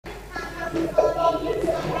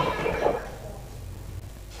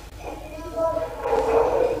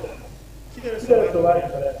صحبت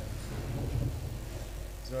میکنه.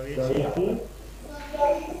 زاویه زاویه چی؟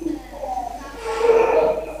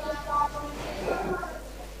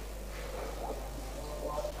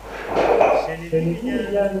 شنیدی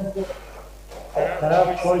میگن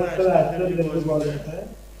طرف وایسته 80 دقیقه بازی میکنه؟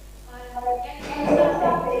 این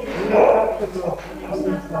سخته برو.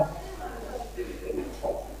 این سخته.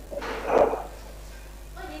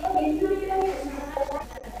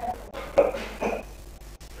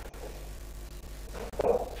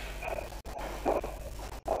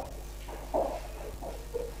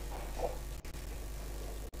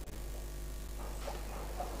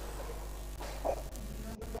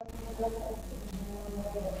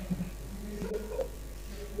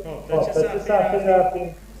 تا چه صفحه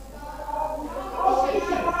رفتیم؟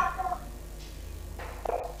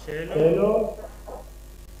 40.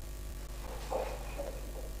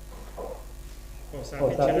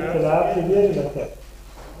 صفحه 47 دیگه بسه.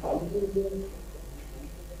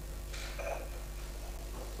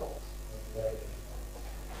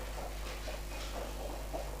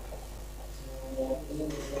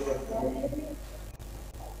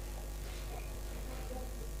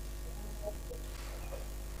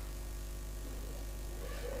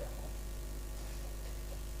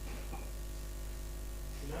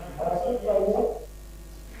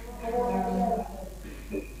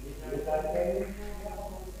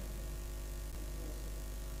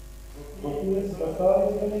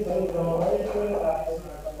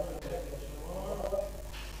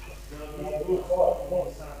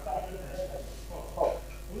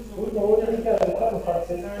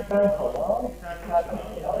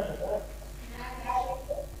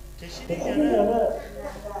 کشیدیم یا نه؟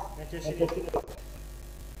 نکشیدیم.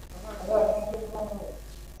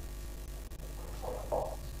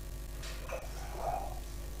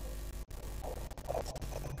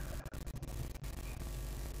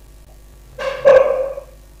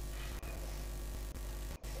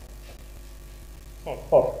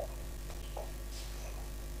 خب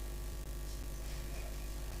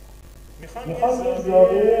میخوام یه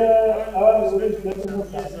زاویه اول بزرگش بتونم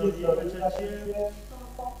یه زاویه بچه چیه؟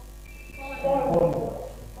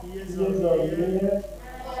 یه زاویه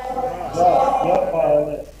راست یا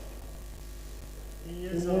پایانه.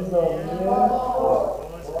 یه زاویه و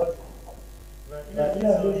این هم یه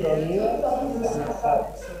زاویه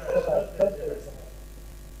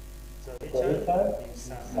زاویه چند؟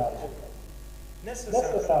 نصف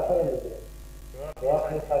صفحه رو بگیره.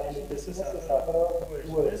 راه میخوادید نصف صفحه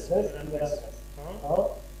رو نصف میبرن.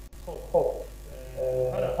 خب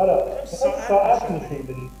حالا ساعت نشون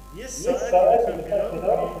بدید. یه ساعت میخواد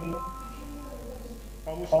پیدا کنید.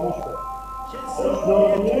 خاموش کنید.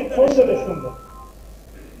 زاویه تند رو نشون بدید.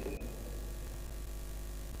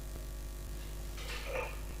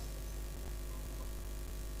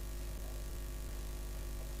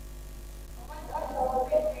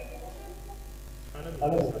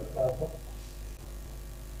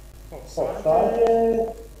 خب ساعت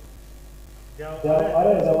 12:05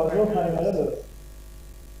 درست.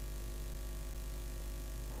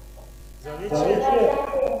 زاویه چیه؟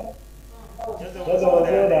 یا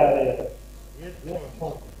 12 دقیقه.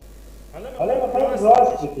 حالا میخوایم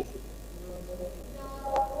راست بکشیم.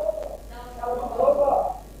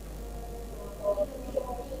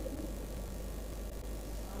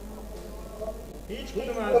 هیچ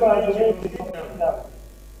کدوم از اونایی که گفتید نبود.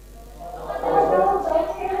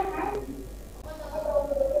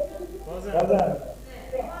 بازم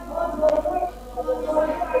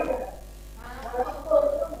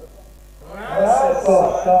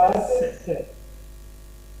ساعت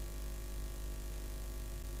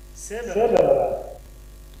 3 برابر.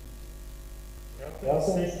 یا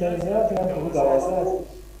کنید 3 میاد یا کنید 12 هست.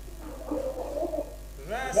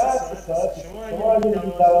 رأس ساعت شما اگه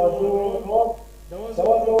بگید 12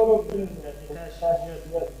 رو بگید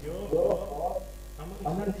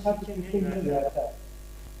اما این خط که میاد رفتن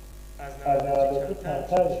از 92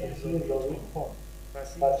 کمتر بشه یه زاویه کن. پس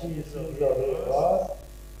این یه زاویه راست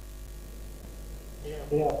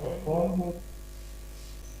یه کن بود.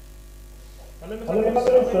 حالا میخواد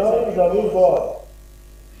بریم سراغ زاویه باز.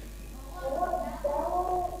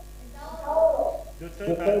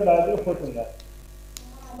 دوتای بعدی رو خودتون دارم.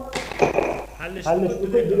 حلش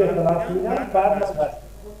بکنید دیگه احتمال میدم بعد من بست.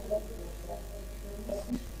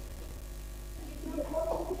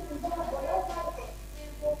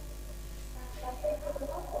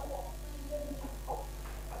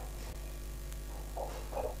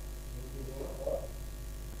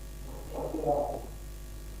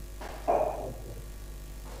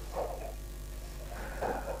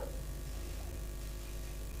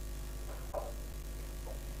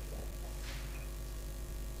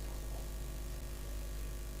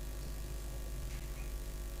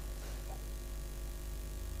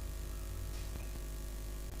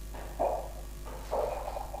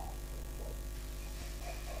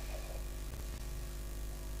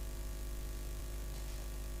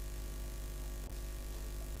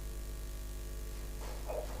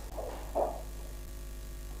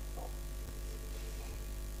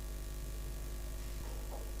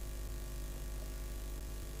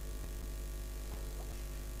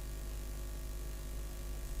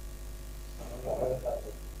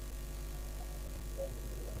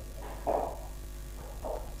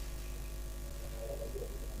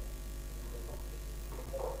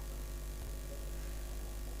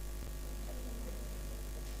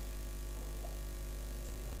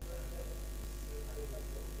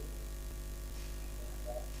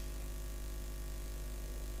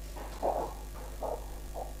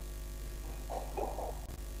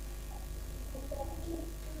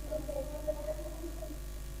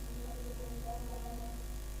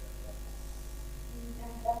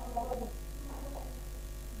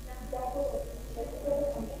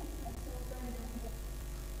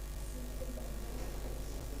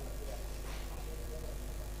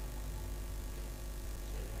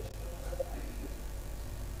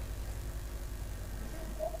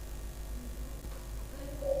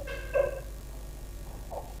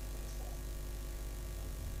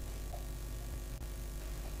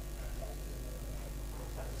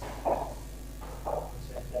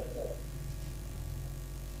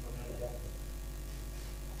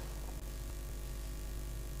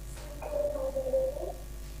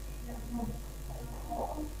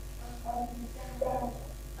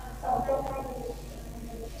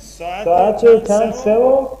 ساعت چند 3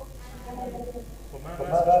 و خب من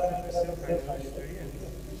واسه 35 اینطوریه.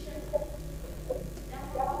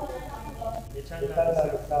 یه چند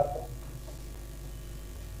لحظه صبر کن.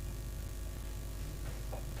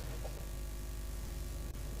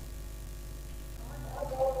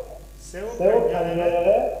 سه و 5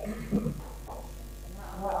 دقیقه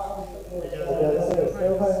اجازه 3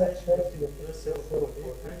 و 5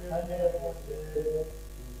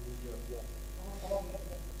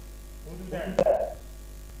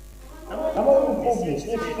 اما اون خوب نیست، یه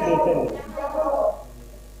چیزی بهتر نیست.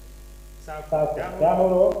 صبر کن 10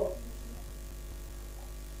 رو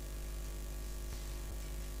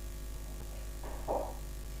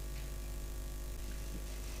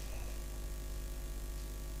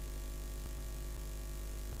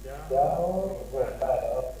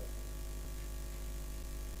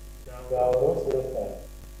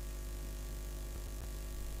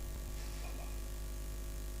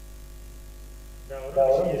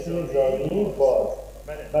زاویه باز.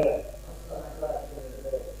 بله.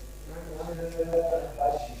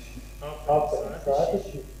 ساعت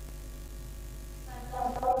 6.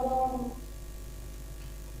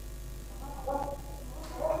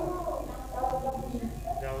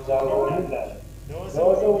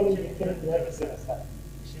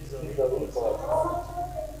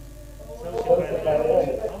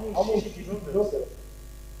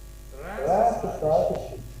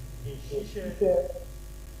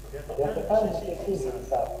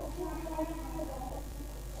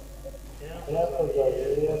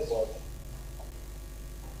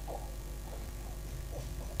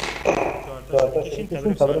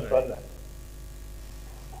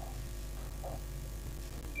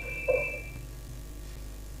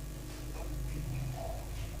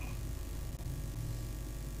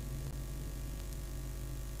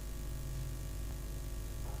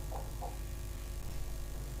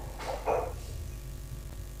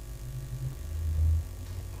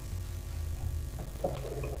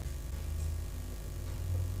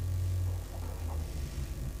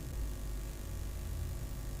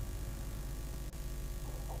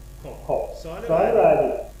 سوال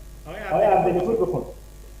بعدی آقای عبدالپور بخون.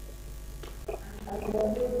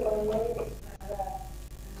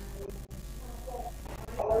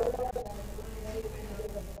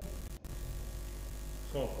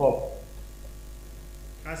 خب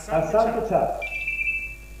از سمت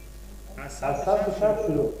چپ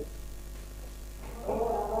شروع.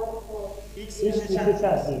 ایکس میشه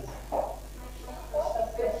چند؟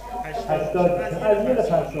 80. از یه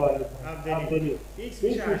دفعه سوال عبدالی ایکس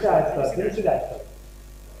میشه 80. میشه 80.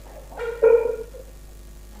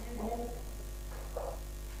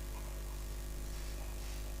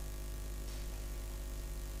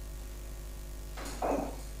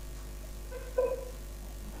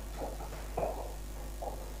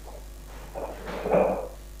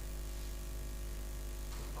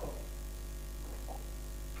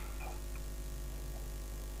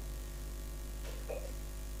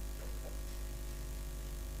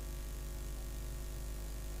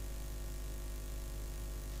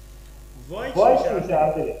 وایش میشه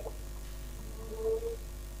عبدالی.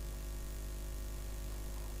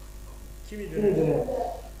 کی میدونه؟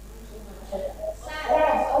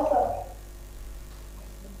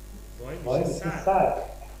 وای میشه سر.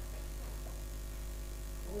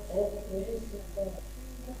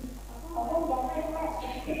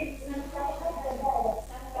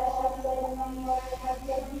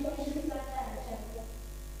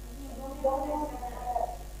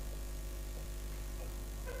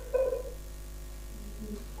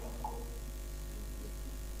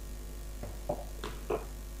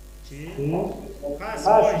 پس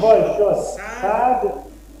وای شد صد.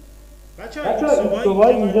 بچه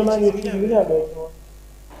سوای اینجا من یکی میگم بهتون،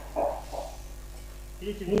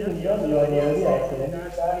 یکی میگم یادیاری هسته.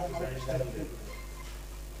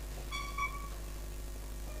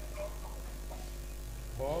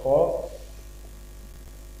 خب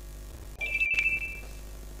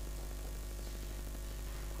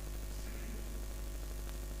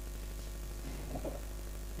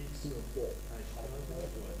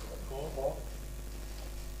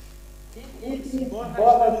این بار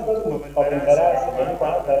 80 قابل برست من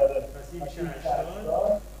باید برده. پس این میشه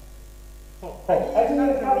 80. خب اگه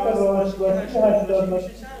این خط راست باشه 80 میشه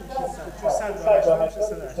چند میشه؟ چون 100 با 80 میشه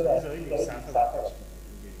 180.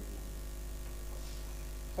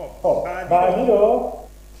 خب بعدی رو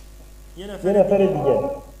یه نفر دیگه.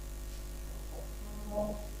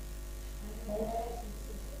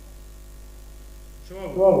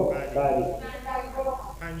 شما بعدی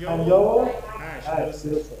 58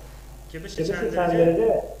 که بشه چند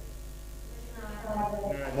درجه؟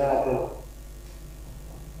 90.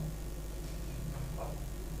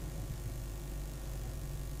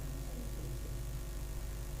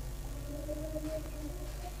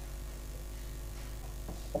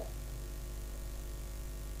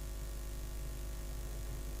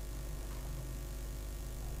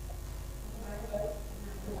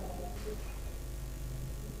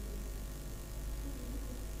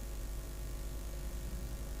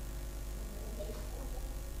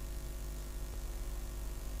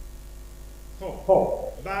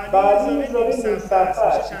 بعدی زاویه نیم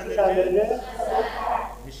صفحه میشه چند درجه؟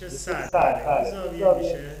 میشه 100. این زاویه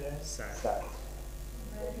میشه 100.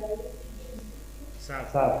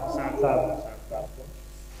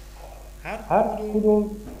 هر کدوم با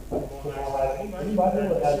مرزبانی باید این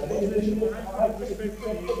مرزبانی بگذاریم و هر کدوم روش فکر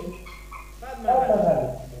کنیم، بعد من حل.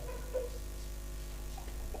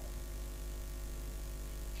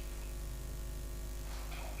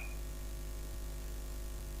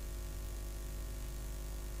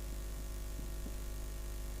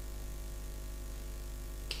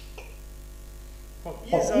 خب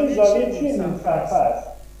این زاویه چیه نیم صفحه است؟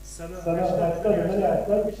 180 ولی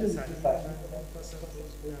اصلا میشه 100.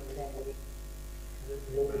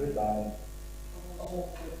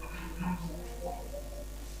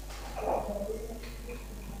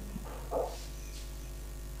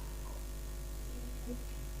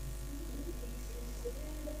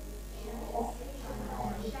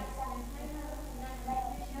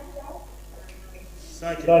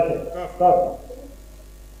 ساکت.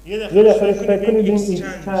 یه دفعه فکر کنید این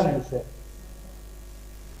x چند میشه.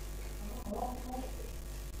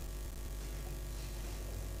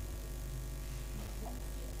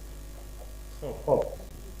 خب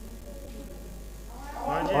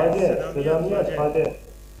حاجه صدا میاد حاجه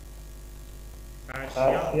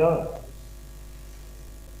ارشیان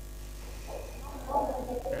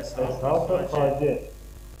اسحاق حاجه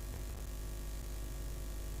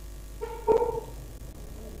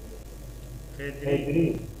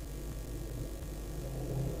خدری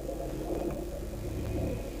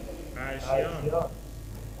ارشیان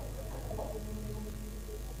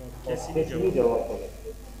کسی جواب کنه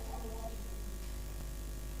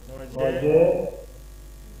حاجه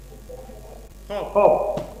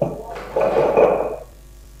خب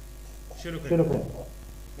شروع کن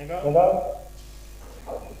نگاه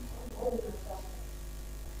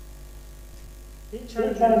این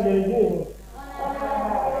چند درجه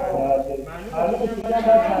معلومه که چند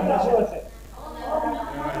درجه باشه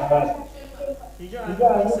اینجا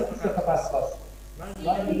این سه پس من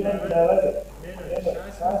میگم دعوته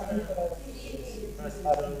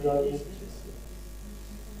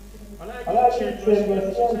حالا اگه 40 باشه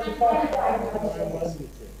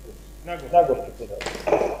نگفت که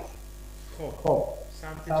خب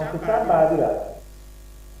سمت چند بعدی رفت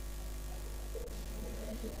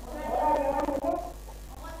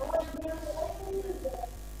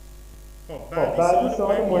بعدی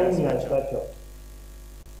سوال مهمی هست بچه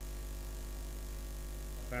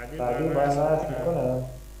بعدی باید هست میکنم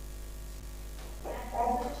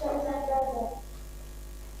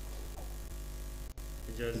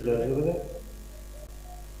اجازه بده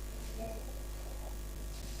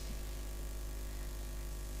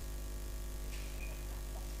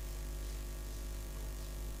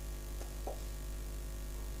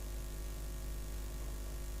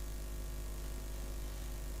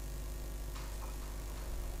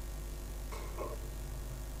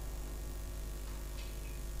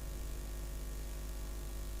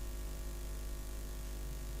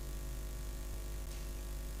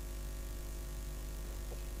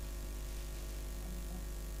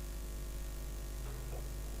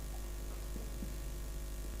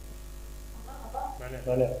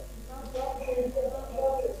بله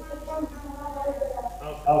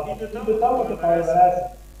این دوتا متقابل هست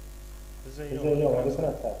بذاری آماده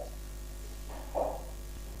کنم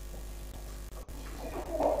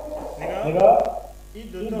نگاه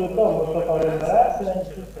این دوتا متقابل هست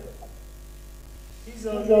این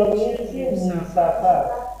زاویه چیه نیم صفحه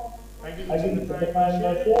اگه 25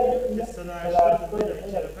 باشه که 180 بوده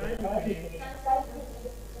 45 میکنیم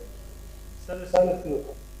 130.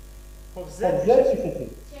 خب زد میشه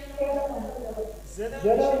زد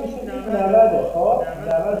میشه 90. خب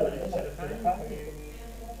 90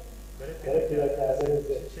 برای پیدا کردن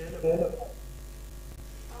زد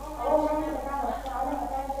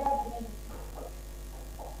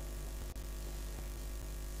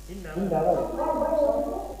این 90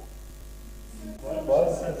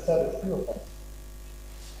 باید 130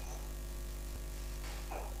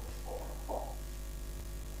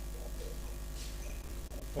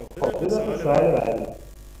 خب سوال بعدی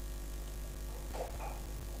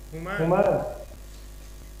هومن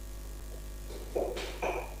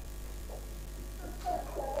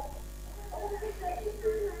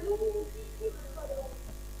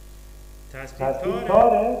تصویر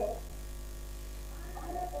کاره؟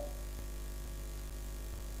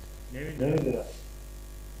 نمیدونم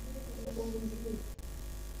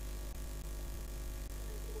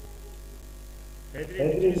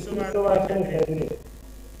هدری صحبت کنید هدری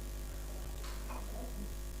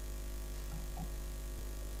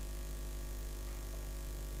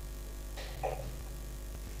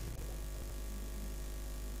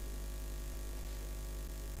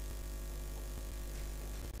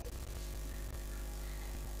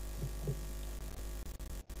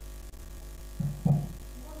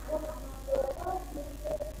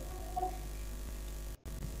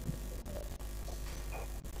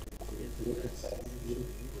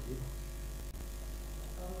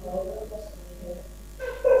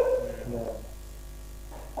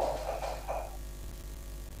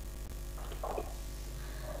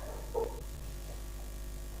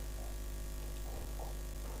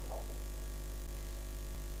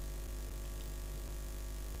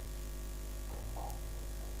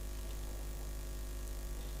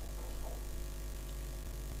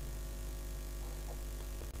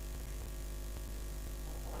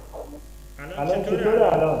الان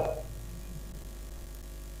چطوره الان؟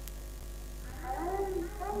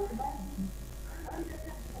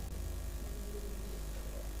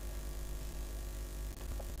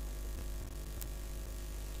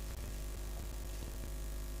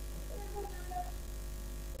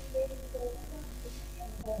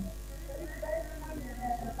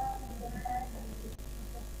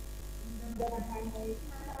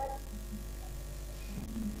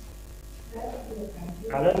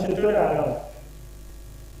 الان چطوره الان؟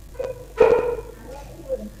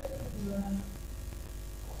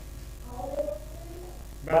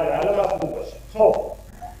 بله الان باید خوب باشه. خب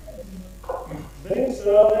بریم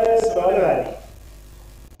سراغ سوال بعدی.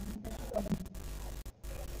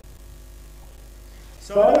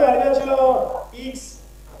 سوال بعدی بچه‌ها x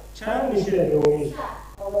چند میشه دومی؟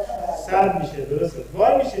 100 میشه، درسته.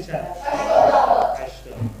 y میشه چند؟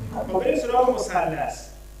 80. خب بریم سراغ مثلث.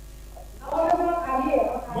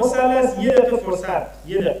 مثلث یه دقیقه فرصت،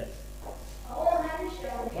 یه دقیقه.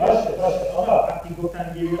 باشه آقا وقتی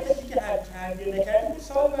گفتم یه دقیقه دیگه هر کردی نکردی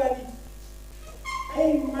سوال بعدی.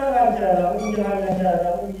 ای من حل کردم، اون یه حل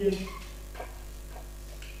نکردم، اون یه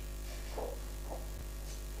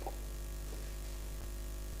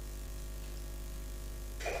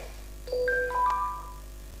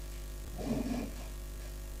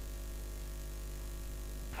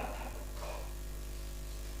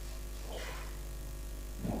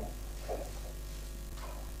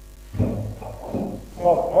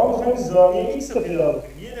خب ما میخوایم زاویه x رو پیدا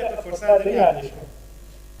کنیم. یه دقیقه فرصت داری حلش کن.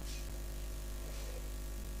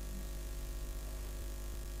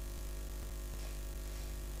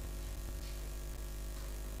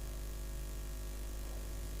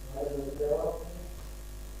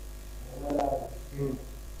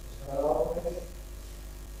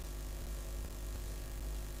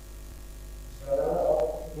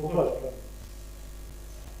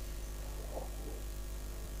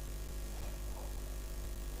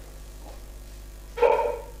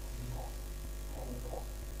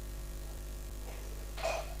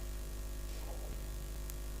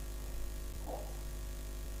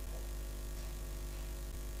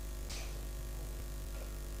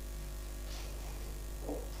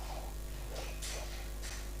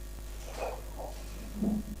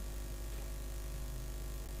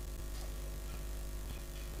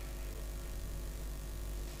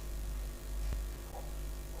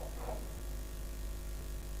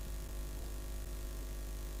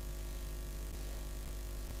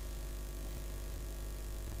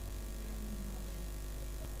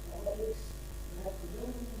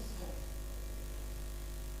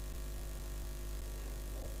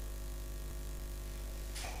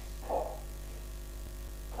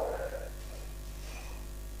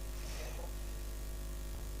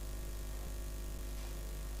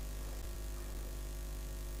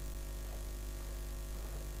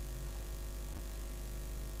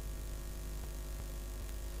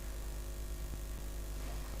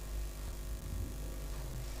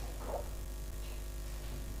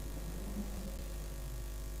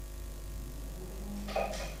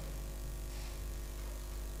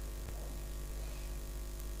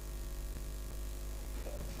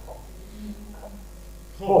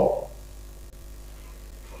 خب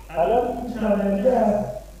الان این چندمیده هست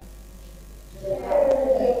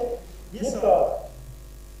یه سال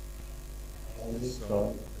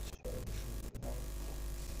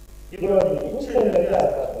یه بار دیگه این چندمیده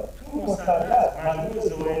هست تو مثلث مجموع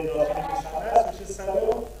زوایا داخل مثلث میشه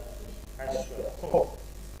 180. خب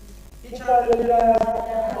این چندمیده هست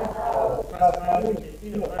پس معلومه که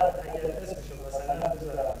اینو من اگر اسمشو مثلا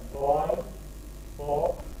بذارم وای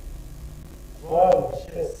خب وای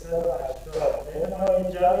میشه 180 اینها این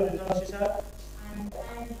جواب دوتا چی شد؟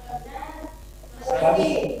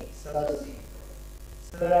 130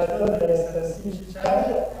 130 میشه چند؟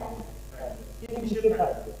 این میشه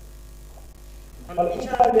 50. حالا این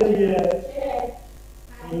چند بریه؟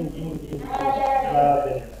 این جواب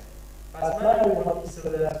پس من اگه بخوام این سه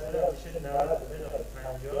به دست برم میشه 90 به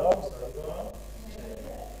 50 مساوی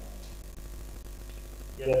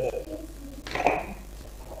یه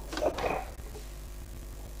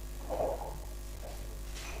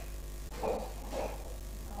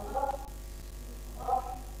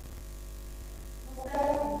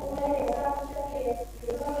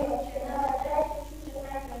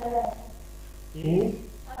این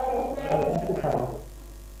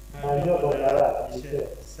معنی با نود میشه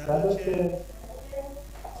 140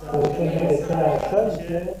 140 180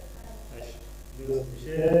 میشه درست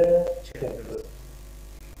میشه 40 درست.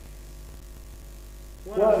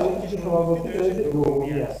 اون که شما گفتید درست دومی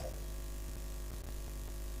هست.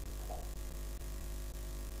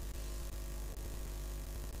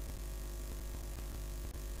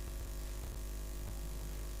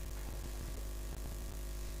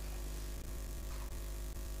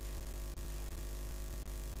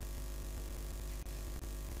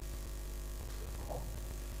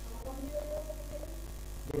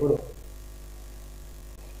 برو.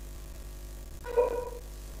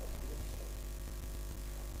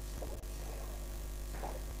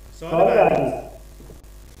 سوال بعدی.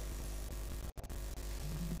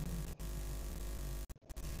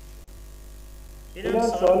 اینم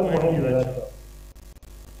سوال مهمیه بچه‌ها.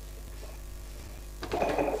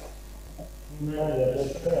 من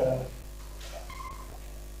یادداشت کنم.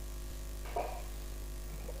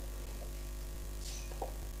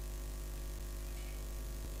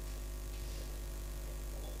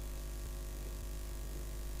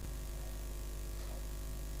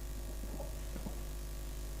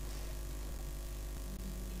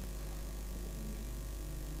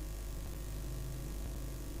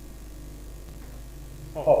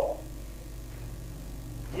 خب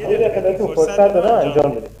یه دقیقه بهتون فرصت دادم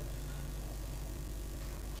انجام بدید.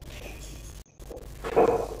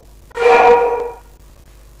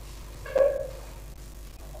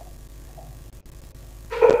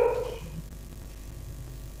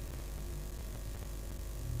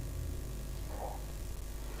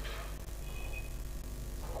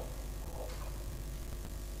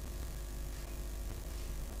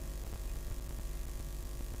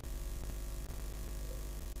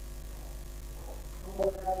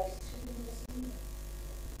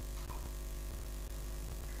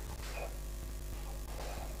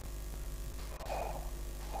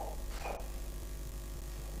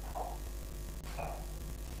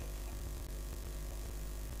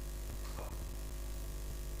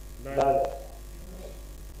 بله.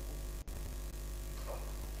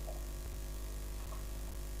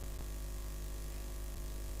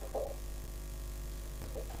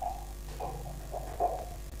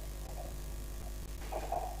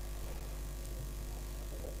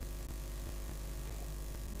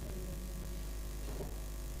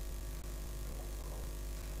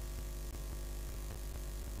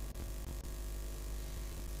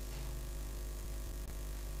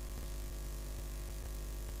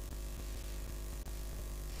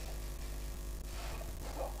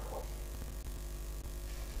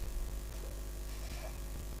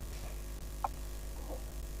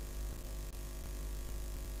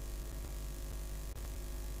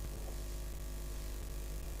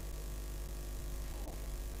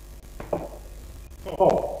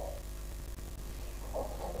 خب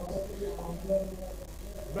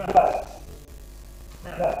بله.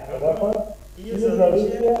 نه نگاه کن. این زاویه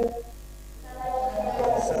که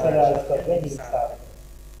 180 میگیم سر.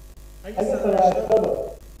 اگه 180 رو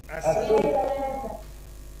از تو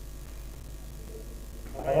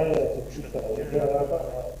آقای توشی کنه یه نگاه کن.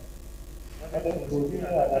 من به توضیح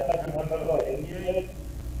ندارم که من را علمیه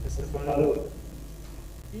استفاده بود.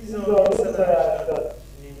 این زاویه 180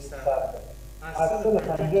 نیم سر. از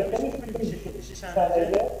 150 که میشه چند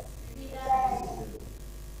درجه؟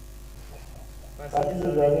 پس این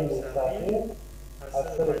زاویه مستقیم از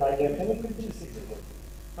 150 که میشه 30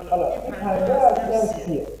 درجه. حالا این 50 از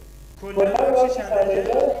 30 کلا میشه چند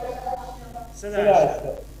درجه؟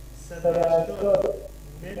 180 180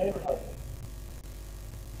 نیم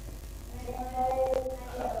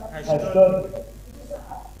 80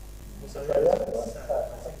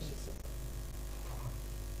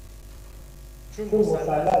 چون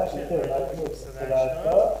مسلط میشه مجموع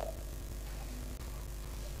 180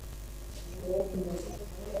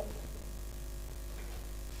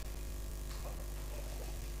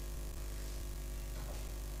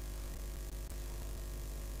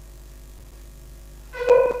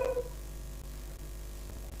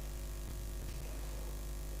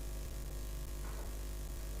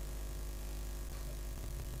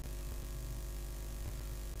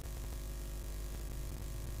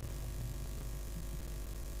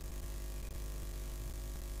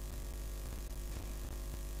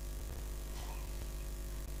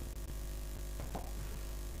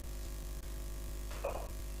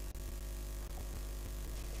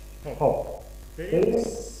 خب بریم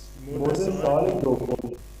مورد سوال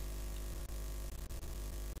دوم.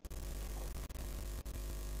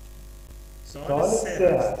 سوال 3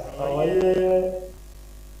 هست. آقای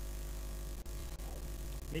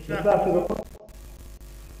بکن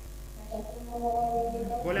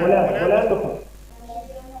بلند بکن.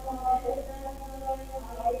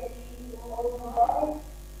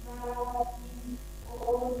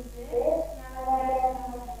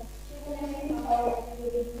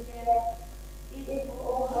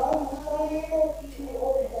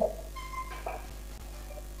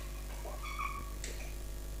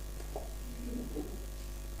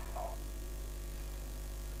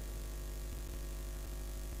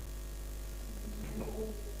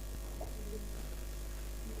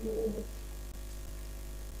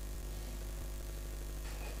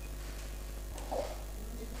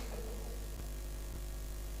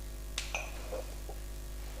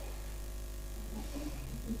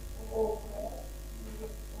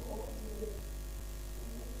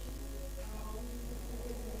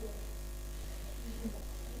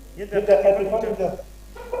 یه دقت کنید اینجا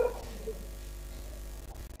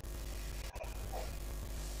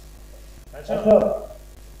بچه‌ها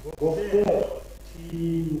گفته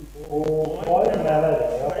تی او وای 90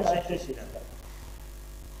 یا این شکل کشیدم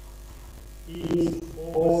ای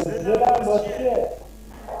او زد هم باز چیه؟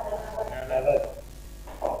 90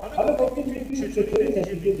 حالا گفتیم میتونیم چطوری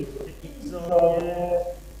نتیجه بگیریم که این زاویه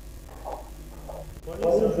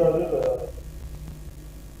با این زاویه برابر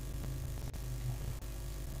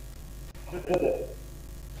دو دقیقه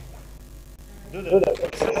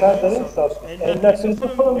سر داریم حساب علت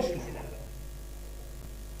خودمون نشون میدم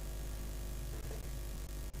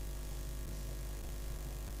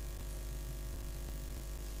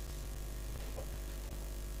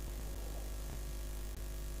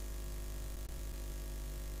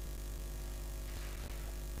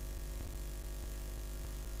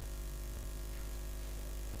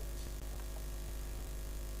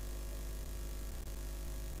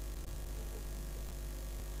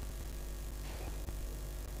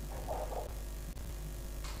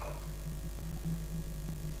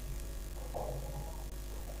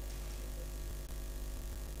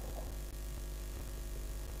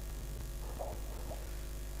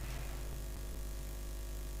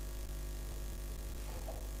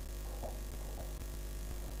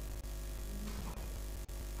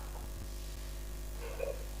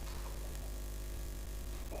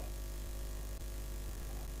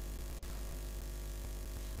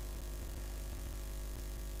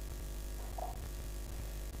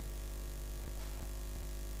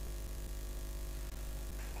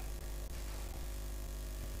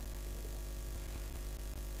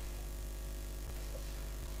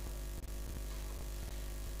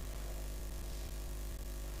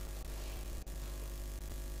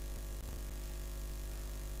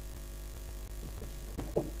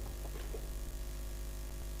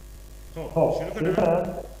خب شروع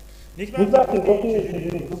کنم نیک وقتی گفتی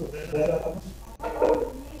چجوری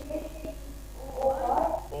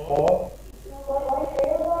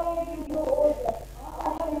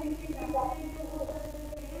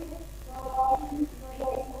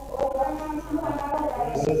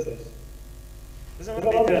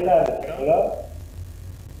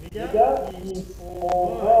میگم این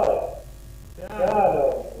اووال در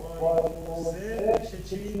وای میشه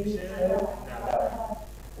چی میشه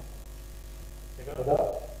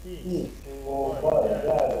این اووال در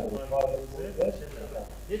وای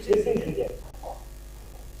یه چیز دیگه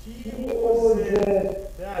کی اوزه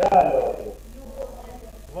در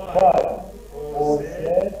وای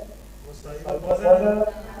اوزه مساوی بازم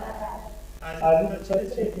از این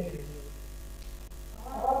چه چیزی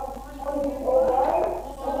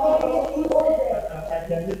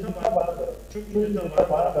چون این دو تا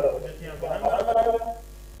با هم برابر جتی هم با هم برابر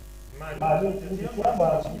معلوم جتی هم با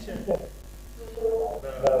هم چی میشه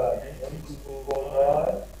برابر ایکس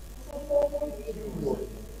اووال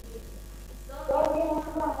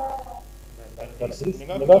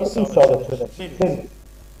نگاه کنید ثابت شده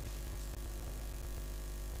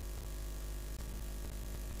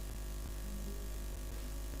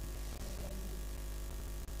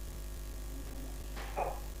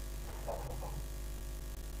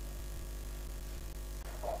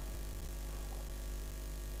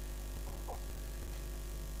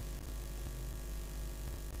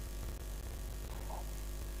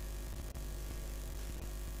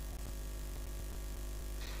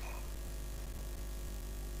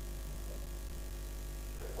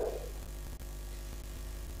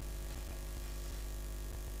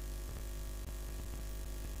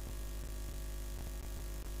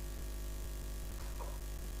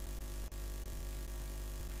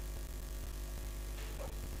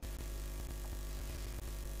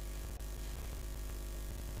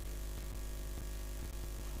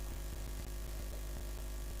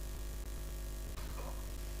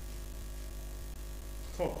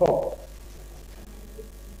خب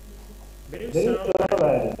بریم سراغ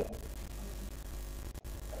بعدی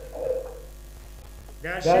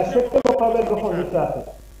در شکل مقابل بخونید تحت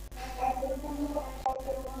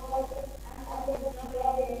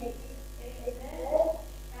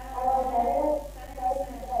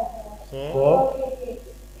خب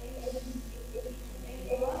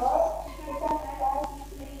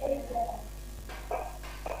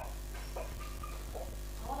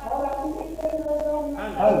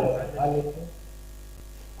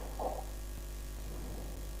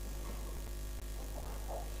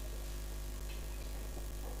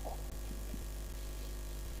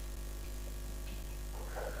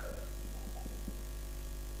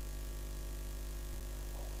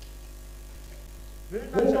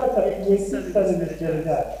ببین بچه یک 320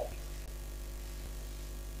 درجه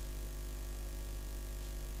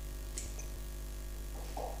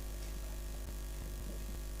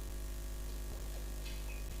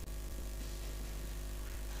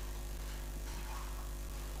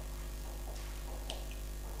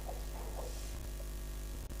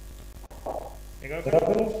نگاه نگاه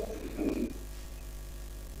کنید. کنید.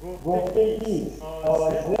 گفته گفته آز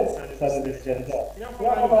آز 120 درجه درجه. است. این هم یا خب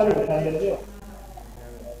معلوم معلومه چند چند درجه. درجه.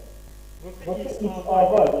 گفته گفته ایکس ایکس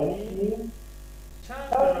آوا آوا یعنی یعنی چند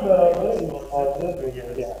چند برابر برابر ایکس این آز آز بزرگی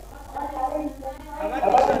بزرگی هست. هست. اول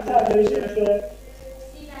اول چند چند درجه درجه میشه؟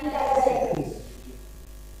 میشه؟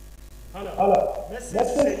 حالا حالا مثل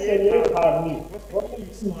مثل سریه سریه قبلی قبلی گفته گفته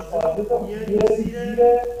ایکس ایکس آز آز رو رو بیاری بیاری زیر.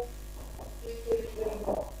 زیر.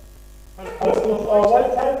 حالا حالا ایکس ایکس آوای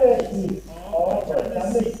آوا چند چند ایکس آوا آوا چند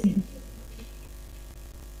چند سی.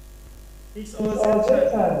 ایکس ایکس آز آز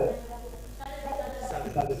چند؟ چنده؟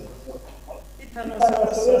 120. این تناسب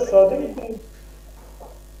تناسب ساده ساده می‌کنیم میکنیم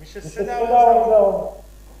میشه 3 میشه 3 دوازدهم.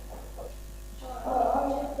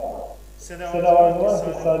 3 3 دوازدهم که دوازدهم که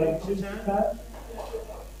ساده ساده می‌کنیم میکنیم میشه میشه چند؟ چند؟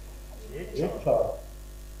 1/4. 1/4.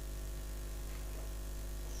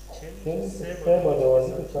 40 میشه 3 3 با با 12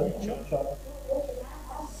 12 بساوی بساوی 1/4. 4.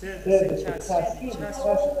 3 3 مثل به کسری کسری چسب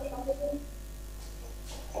چسب.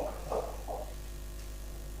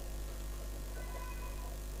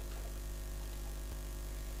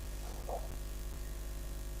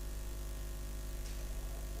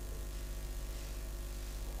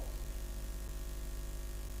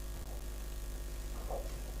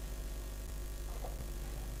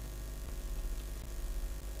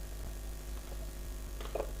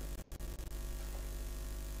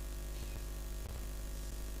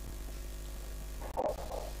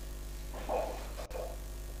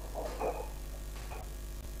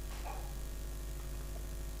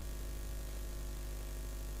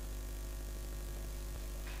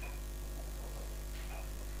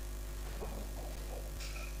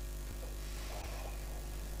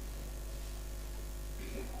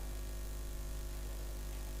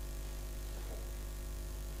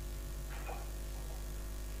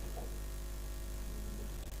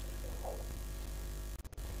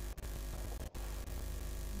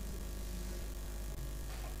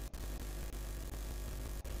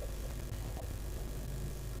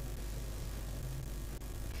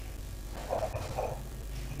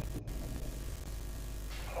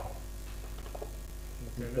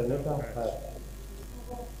 اینترنت هم هست.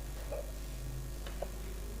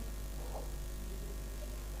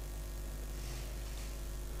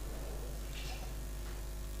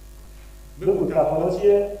 بگو تفاوت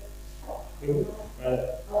چیه؟ بگو.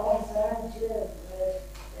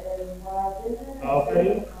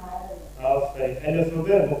 آفرین. آفرین. الف و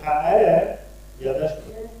ب مقعره. یادش کن.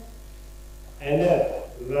 الف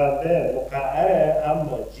و ب مقعره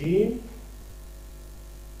اما جیم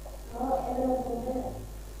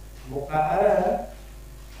مقعره.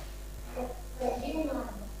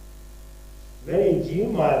 ولی جیم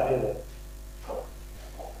معدله.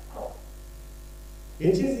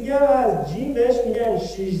 یه چیز دیگه هم از جیم بهش میگن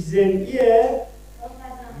شیش ضلعی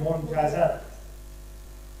منتظم.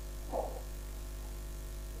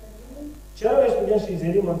 چرا بهش میگن شیش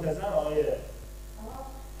ضلعی منتظم آقای؟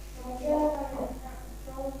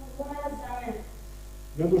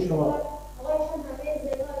 بگو شما.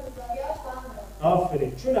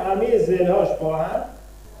 آفرین. چون همه ضلعهاش با هم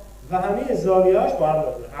و همه زاویه‌هاش با هم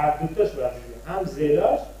داره. هر دوتاش با هم می‌گیره. هم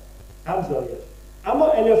ضلعش هم زاویه‌اش. اما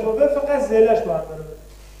الف و ب فقط ضلعش با هم داره.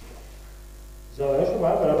 زاویه‌اش با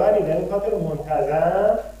هم برابر نیست. یعنی خاطر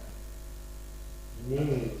منتظم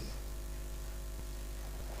نیست.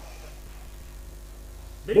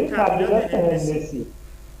 بریم تمرینات هندسی.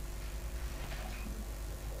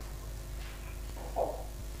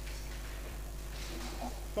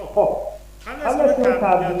 خب قبل از که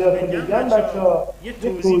تمرینات بگم بچه‌ها یه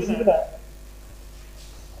توضیح بدم.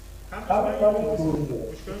 قبل از توضیح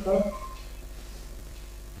بدم.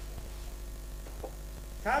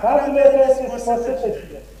 تمرینات هندسی واسه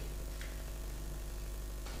چیه؟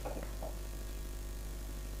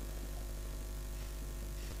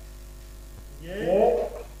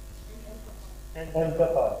 یک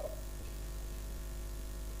انتقال.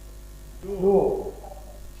 دو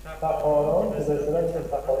تقارن که به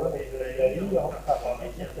صورت تقارن ابتدایی یا هم تقارن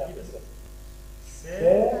یکی بسید.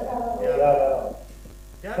 سه گردان.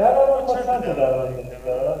 گردان ما چند تا گردان داریم؟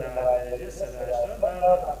 گردان 90 درجه 380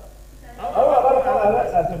 برابر. اما اول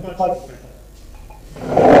از انتقال شروع کنیم.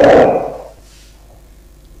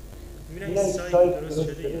 ببینم این سایت درست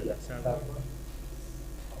شده یا نه.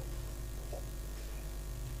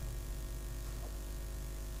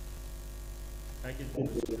 اگه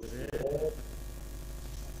درست شده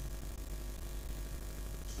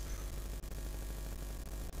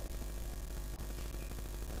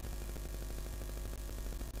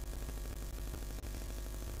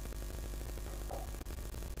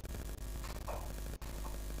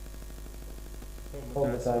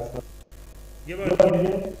یه بار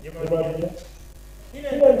دیگه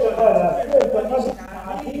امکانش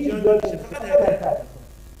تغییر ایجاد میشه، فقط حرکت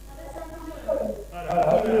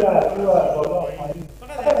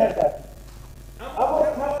فقط حرکت. اما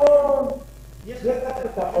تکان یه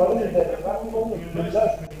خط تفاوتی داره. وقتی ما اون جلوش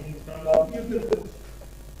می‌کنیم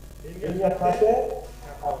این یه خط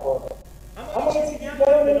تفاوت. اما یه چیزی هم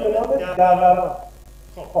داریم به نام دوران.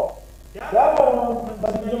 خب دوران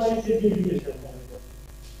مثلا این چیزی دیگه شده.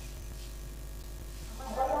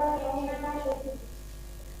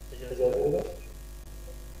 اجازه بده.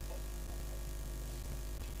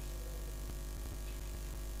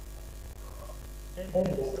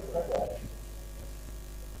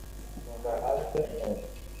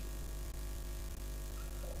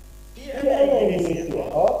 این انگلیسی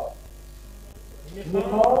ها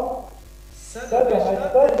میخوام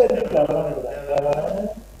 180 درجه دوران بدن.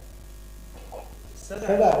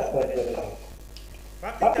 180 درجه.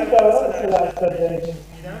 وقتی دوران 180 درجه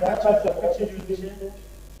میدم بچه چه جور میشه؟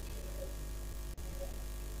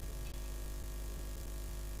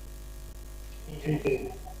 اینجوری.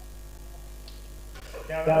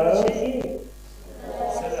 دوران چی؟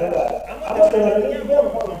 180. اما دوران دیگه هم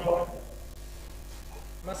میخوام.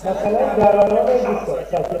 مثلا دوران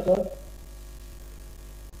دوستان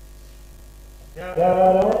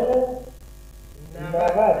دوران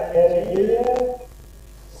 90 درجه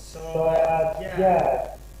ساعتگر.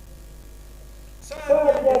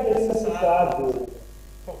 ساعتگر به اسم ساعت بود.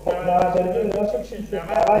 خب 90 درجه نگاه میشه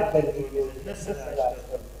 90 درجه نه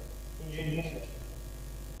 180. اینجوری میشه.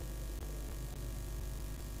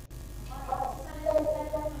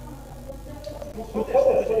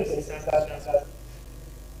 خودش 360.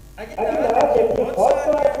 اگه 90 درجه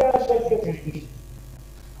ساعتگر شد که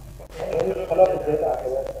حالا بذارید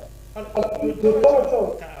حالا این دوتا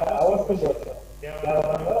رو حواس کن باشه.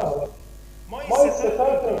 ما این ستان رو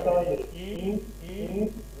امتحان داریم. این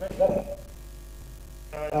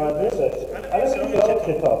توجه داشته. الان این جواب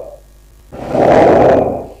کتاب.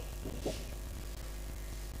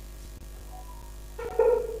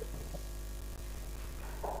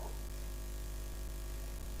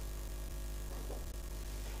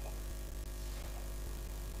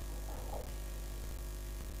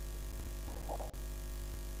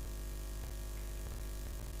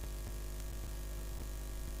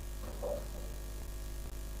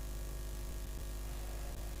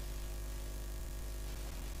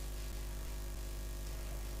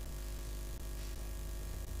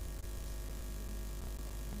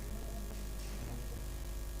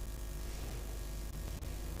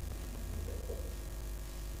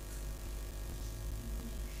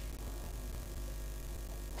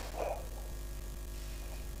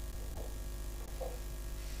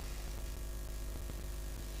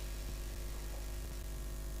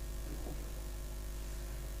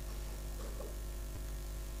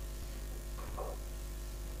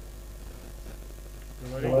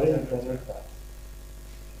 دوباره اینترنت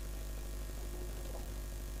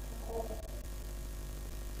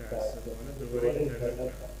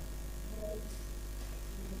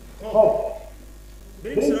خب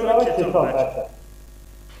بریم سراغ کتاب بچه.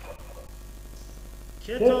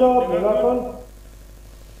 کتاب نگاه کن.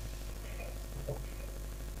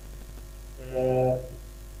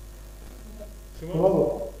 شما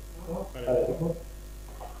بود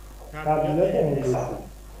تبدیلات انگلیسی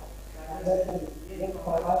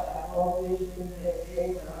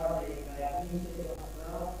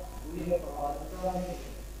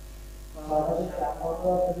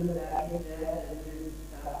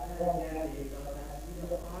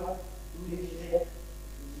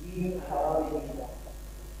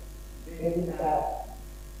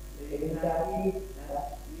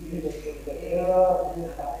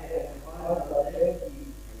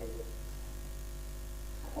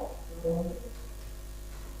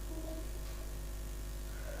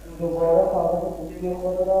دوباره کاغذ کوچیک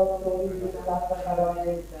خود را توی سخت خرابی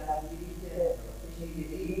تصویری که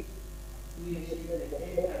کشیدید توی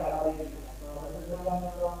شکل خرابی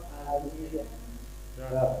کاغذ را از روی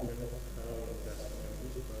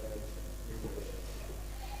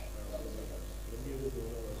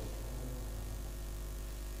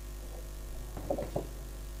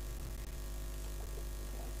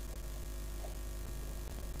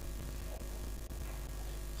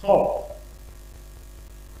خب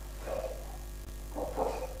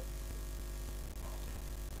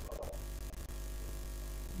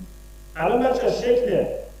الان بچه شکل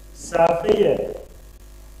صفحه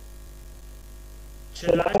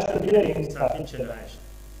 48 رو بیاریم. صفحه 48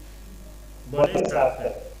 بالای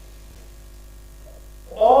صفحه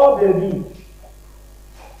آ به بی.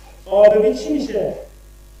 آ به بی چی میشه؟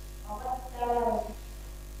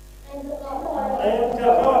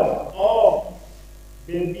 انتقال آ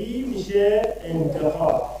به بی میشه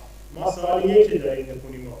انتقال. ما سوال 1 داریم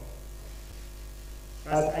بکنیم ما.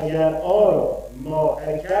 پس اگر آ رو ما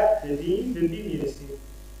حرکت بدیم به بی میرسیم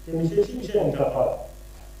که میشه چی میشه انتقال.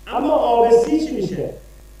 اما آ به سی چی میشه؟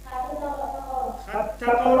 خط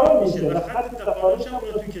تقارن میشه و خط تقارنش هم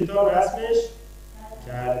رو تو کتاب رسمش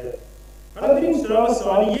کرده. حالا بریم سراغ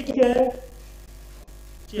سوال 1 که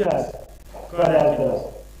کی هست؟ کارگردان.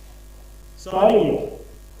 سوال 1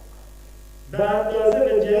 به اندازه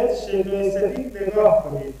به جهت شکل سفید نگاه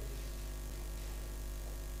کنید.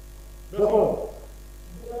 بخون.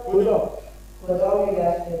 کدام؟ کدام یک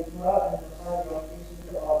از شکل‌ها انتخاب یافته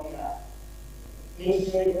شکل آبی است؟ این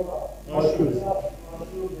شکل آشوب.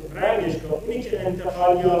 رنگش کن. اونی که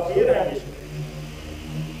انتقال یافته رنگش کن.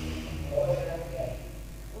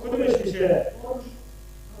 کدومش میشه؟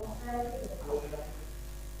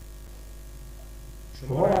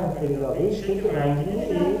 شما رنگ پیدا این شکل رنگی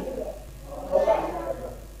نیست؟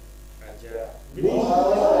 عجب. ببین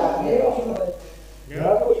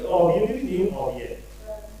نگاه کن این آبیه ببینیم آبیه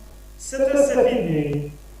 3 تا سفید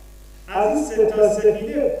میبینیم. از این 3 تا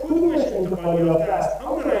سفیده کدومش انتقال یافته است؟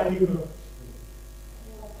 همون رنگی کن.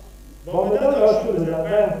 با مداد آشوب بزن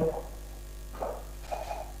رنگ کن.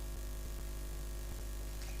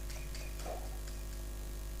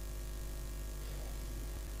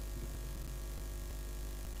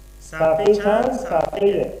 صفحه چند؟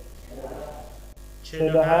 صفحه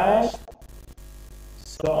 48.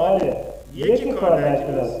 سوال 1 کار در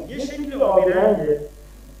کلاس. یه شکل آبی رنگه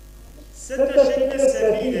 3 تا شکل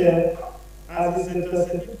سفیده. از این 3 تا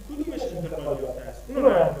سفید کدومش انتقال یافته است؟ اونو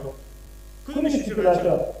رنگ کن. کدومش میشه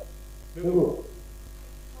بچه‌ها؟ بگو.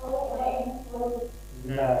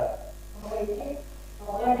 نه.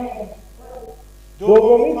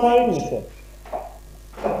 دومی پایین میشه.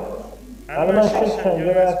 الان من شنگه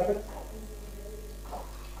برس کنم.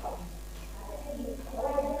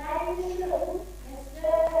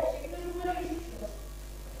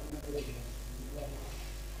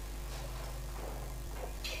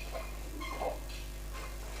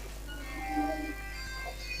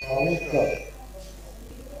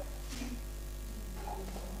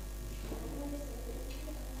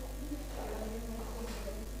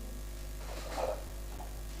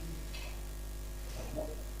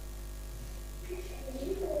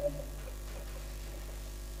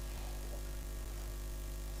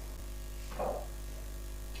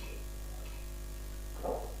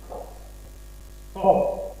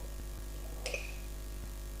 خب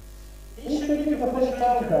این شکلی که خودش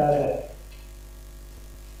کم کرده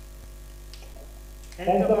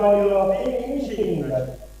انتقال یافته این میشه این باشه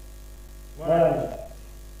وارد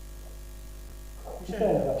میشه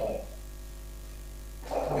انتقال.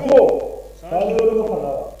 دو سال رو بخون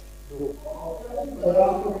آقا.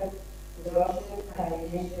 کدام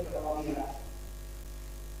خریدش آبی است؟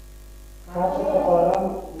 خط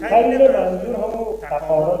تقارن خیلی منظور همون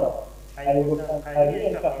تقارن ها. خیلی گفتن خیلی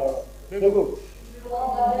انتقال. بگو.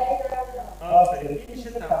 آفرین این میشه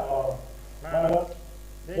تقارن. من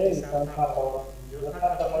بنویسم تقارن. یا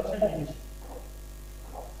خط تقارن چه نمیشه؟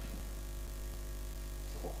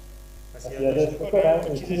 پس یادش بکنم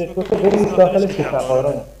این چیزش بکنم بنویس داخلش که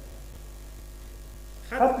تقارن.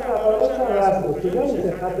 خط تقارنش هم رسم بود. کجا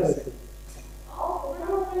میشه خط رسید؟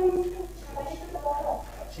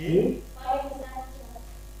 چی؟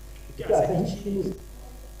 که اصلا هیچی نیست.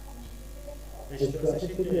 اشتباه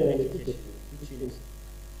شکل یکی کشیده. هیچی نیست.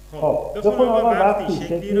 خب بخون آقا وقتی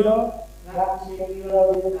شکلی را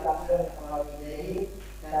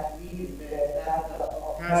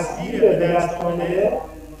تصویر به دست آمده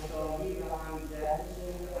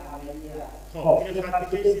خب این خط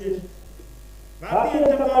کشیده. وقتی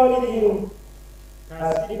انتقال میدیم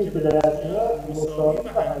تصویری که به دست میاد مساوی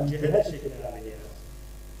و همجهت شکل عملی است.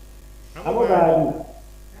 اما بعدی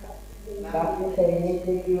وقتی خیلی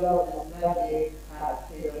شکلی را نسبت به خط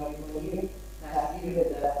پیدا می‌کنیم تصویر به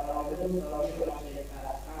دست آمده مساوی با شکل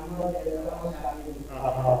است اما جلوه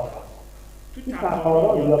تو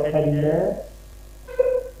تقارن یا کلمه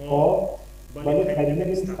خب با یه کلمه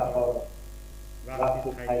نیست تقارن. وقتی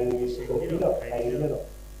تو کلمه شکلی را کلمه را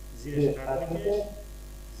زیرش خط میکش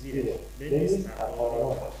زیرش بنویس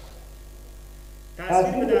تقارن.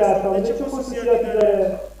 تصویر به دست آمده چه خصوصیاتی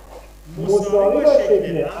داره؟ مساوی با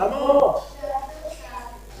شکله اما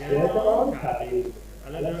جهت آن تغییر می‌کنه.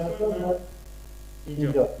 الان نگاه کن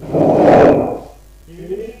اینجا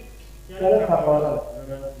می‌بینید یعنی تقارن.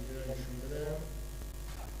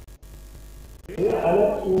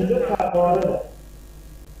 الان اینجا تقارن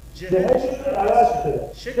جهتشون عوض شده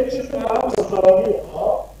شکلشون با هم مساویه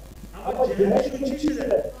اما جهتشون چی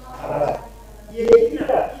شده؟ عوض. یکی نه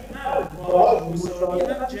این هم باهاش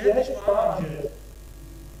مساویه هم جهتش با هم جهت.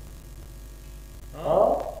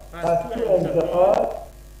 انتقال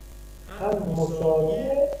هم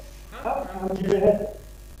مساویه هم همجهت،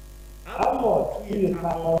 اما توی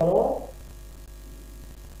تقارن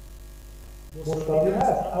مساوی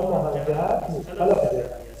هست اما همجهت نیست. حالا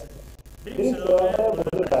بریم سراغ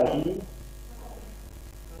مورد بعدی.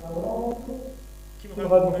 کی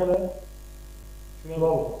میخواد بکنه؟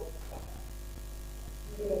 شما بکن.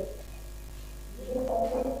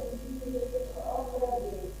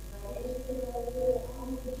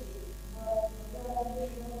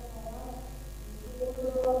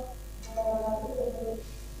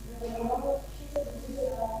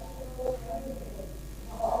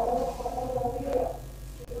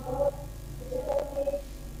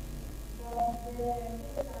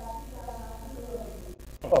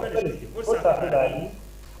 صفحه بعدی.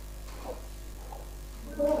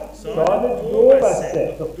 سوال 2 و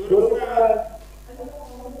 3 دو رو بکنن.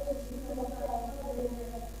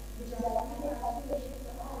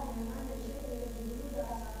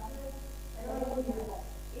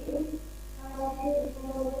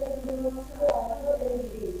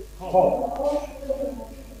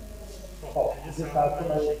 اینجا صفحه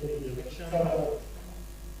من شکل دیگه بکشم.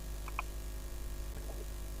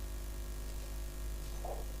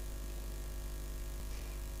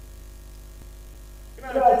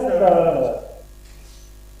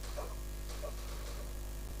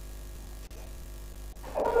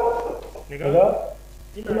 نگاه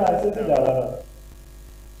این عرصه دارم.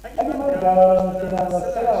 اگه من دارم کنم و 3%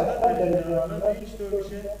 در جامعه هیچ طور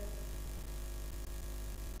میشه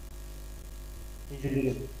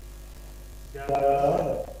اینجوری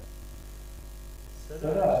دارم 3%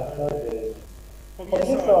 خب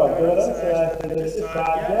این سوال دارم 3% درسته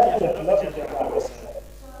سرگر یا خلاف جمعه بسنه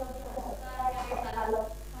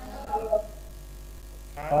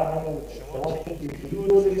شما که اینجوری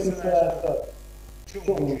دور بگیم 3% چون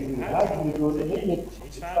اونجوری هر جوری دور بگیم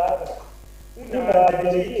هیچ فرق اون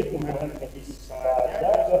درجه‌ای که مهمه که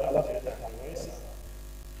سرگر یا خلاف جمعه بسنه.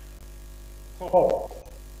 خب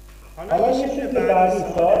حالا یه شکل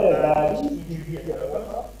بعدی سوال بعدی اینجوریه.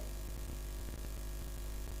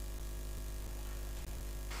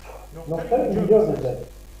 نقطه اینجا بزن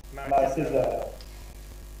مرسیز دارم.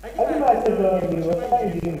 اگه مرسیز دارم اینجوری باشه من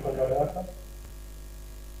اینجوری میکنم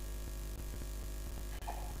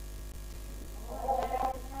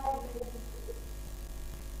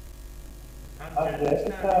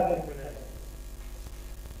همجهت تغییر کنه.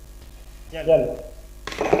 گل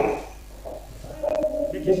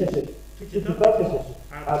بکشه تو کتاب بکشه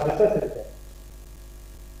عبدالسه سکته.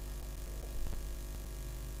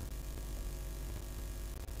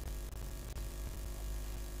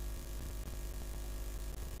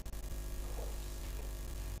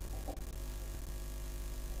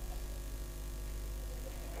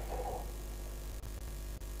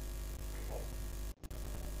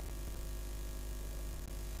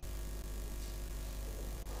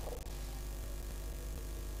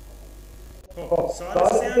 خب سوال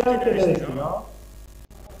 3 هم که نوشتیم ها.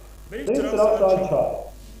 بریم سراغ سوال 4.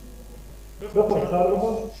 بخون 4 رو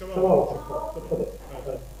بخون. شما بخون خود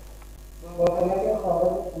با کمک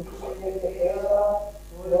خواهد پولیس که را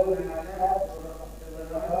طور مناسب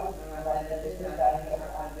دوران مدرسه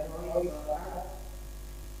تعلیم های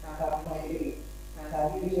تفاهمی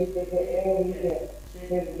تحلیل که این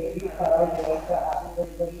شکلی قرار گرفته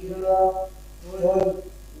اصلی را طور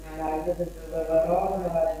مدرسه دوران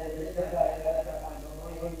مدرسه تعلیم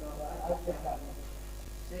های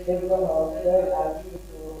طبق حاصل عزیز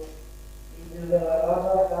و این دوران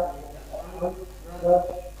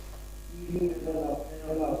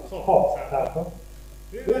را خب سرکن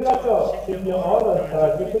ببین بچه ها شکل ها را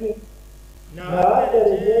توجه کنید 90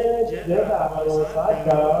 درجه جهت اعمال و ساعت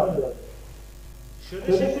قرار داره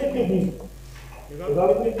شده شکل بی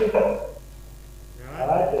نگاه کنید 90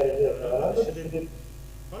 درجه قرار شده.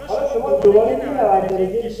 حالا شما دوباره این 90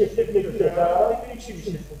 درجه شکل بی قرار ببینید چی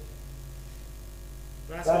میشه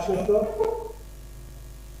رسمش کن.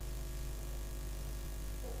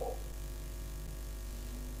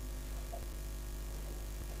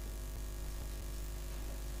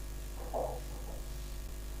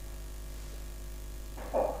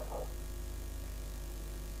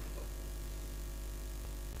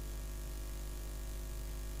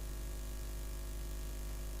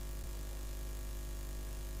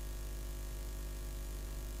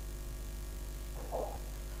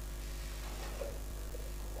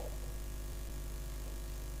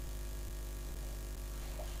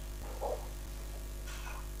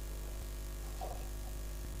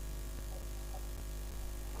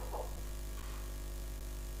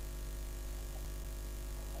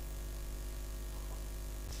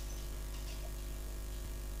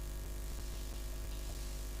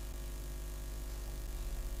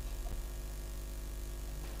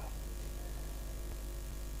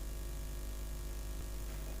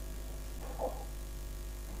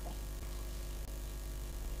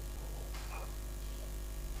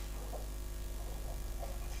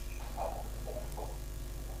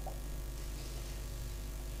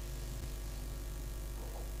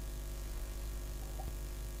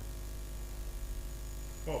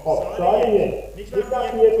 خب سوال یک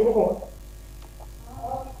وقتی یک بکن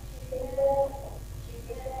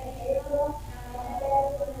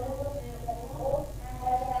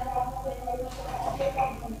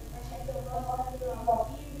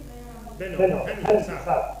بنو همین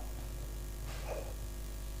سر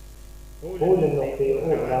حول نقطه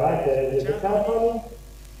او 90 درجه بچرخانیم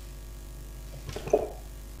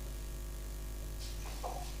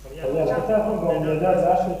اگر بچرخون با مداد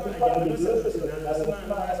رشت میکنیم اگر درست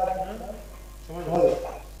شما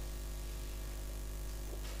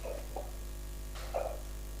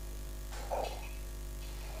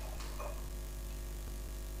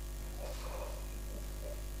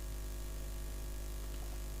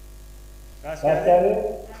بس کرده؟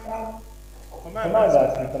 کرده؟ من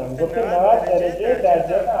بس میکنم گفتم 90 درجه در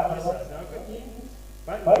جهت احمال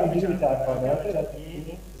بعد اینجوری بچرخانیم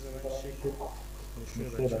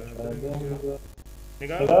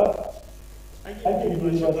نگاه اگه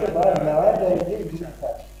اینجوری باشه باید 90 درجه اینجوری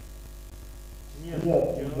بچرخانیم میاد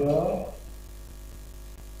اینجا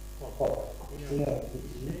خب میاد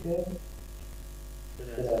اینجوری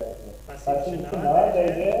پس این میشه 90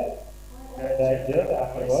 درجه در جهت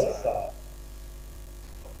احوال ساعت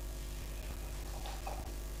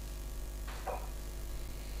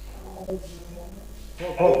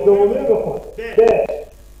خب دومی بخون ب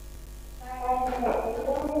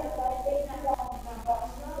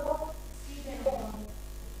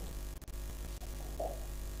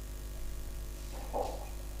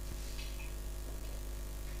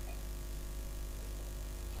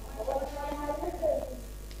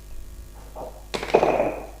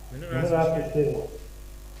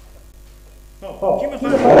خب کی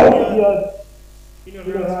میخواد بیاد اینو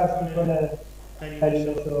رسم میکنه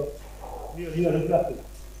قریبشو بیاد هیچ وقتی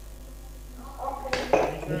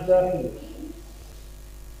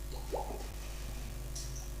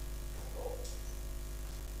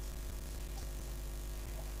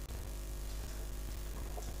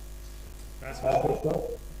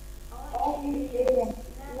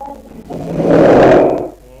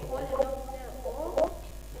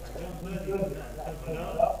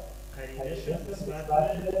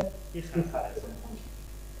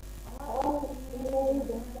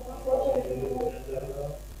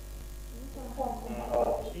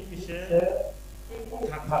این میشه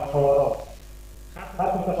تقارا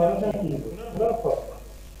خط تقارا چند بود؟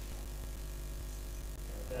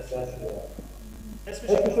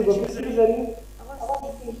 اسمشو گفتی چی بذاریم؟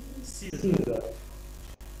 سی بذاریم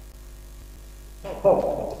خب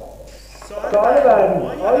سوال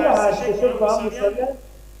بعدی آیا هشتشک با هم مساویه؟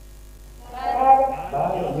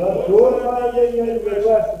 یا دور کننده یا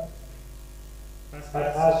برابر پس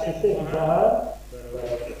هشتشک با هم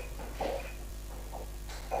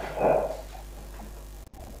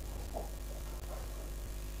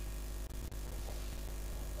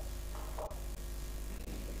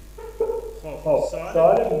خب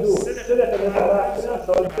سوال دو سه دقیقه بحث کنم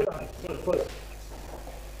سوال خود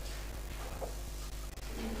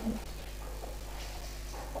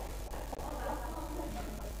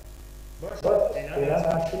باش فعلا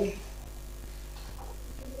بحث کنیم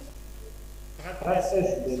فقط اسم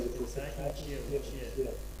بریم چیه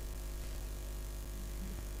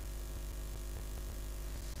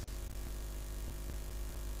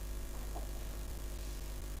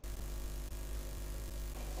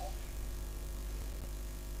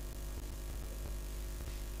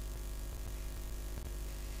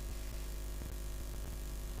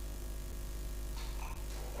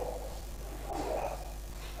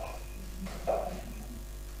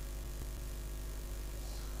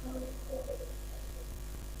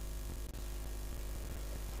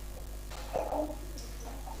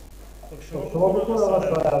شما بکنم آقا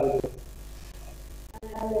سوال اولی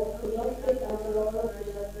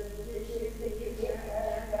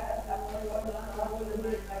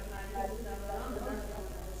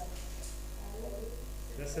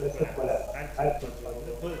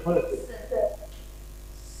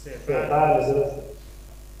بله درسته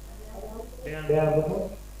بیان بکن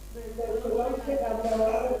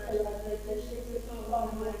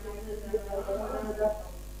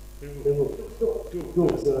بگو دو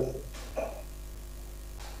درسته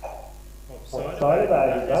سوال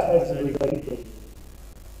بعدی بعد اسم گذاری کنید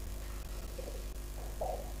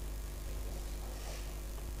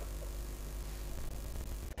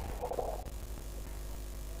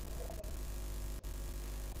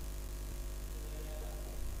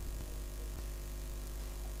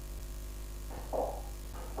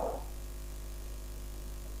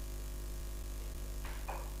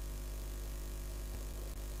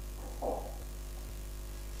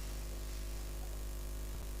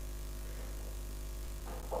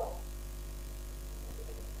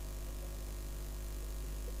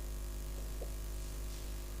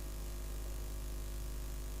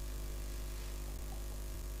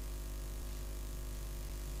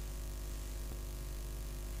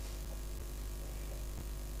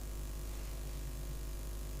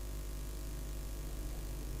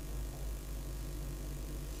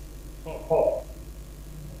خب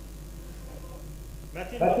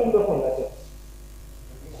متین بخون متین.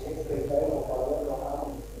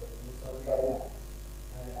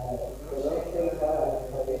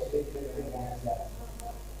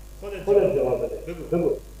 خودت جواب بده. بگو.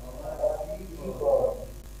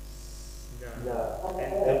 نه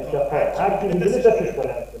انتقاد هر کی میگه دستش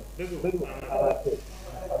کنه. بگو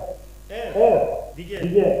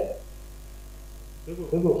دیگه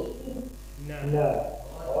بگو نه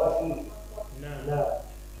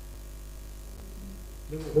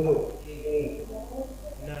بگو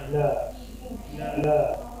نه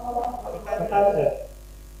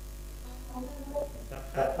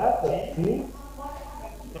فقط چی؟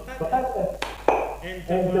 فقط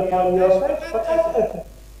انتقال یافته فقط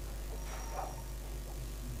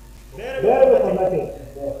بره بکن متین.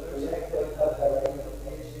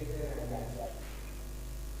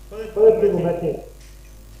 خودت بگو متین.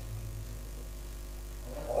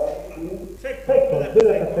 فکر کن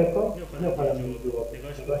فکر کن یا حالا جواب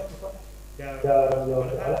نگاش دارم جواب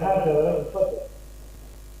حالا هر دارم انتخاب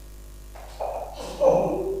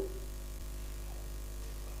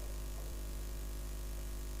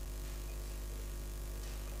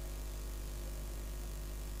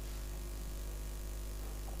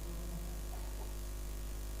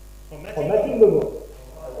خب متین بگو.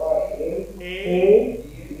 A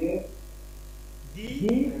D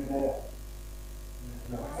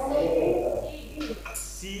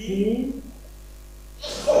C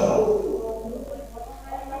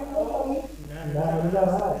نه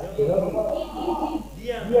هست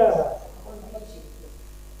بیا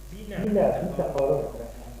تفاوت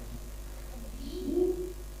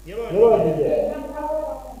یه بار دیگه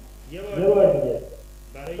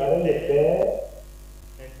برای ب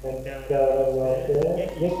انتقال یافته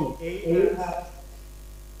یکی A هست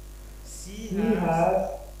C هست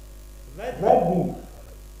و D.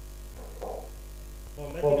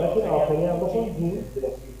 خب متین آخری هم بخون D.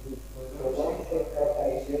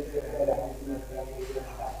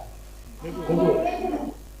 بگو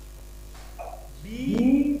B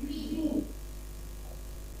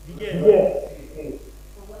دیگه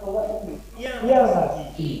ای هم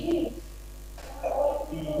هست ای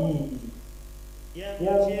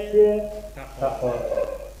هم چیه؟ تفاوت.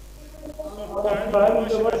 خب تا همین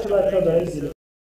باشه بچه ها دارید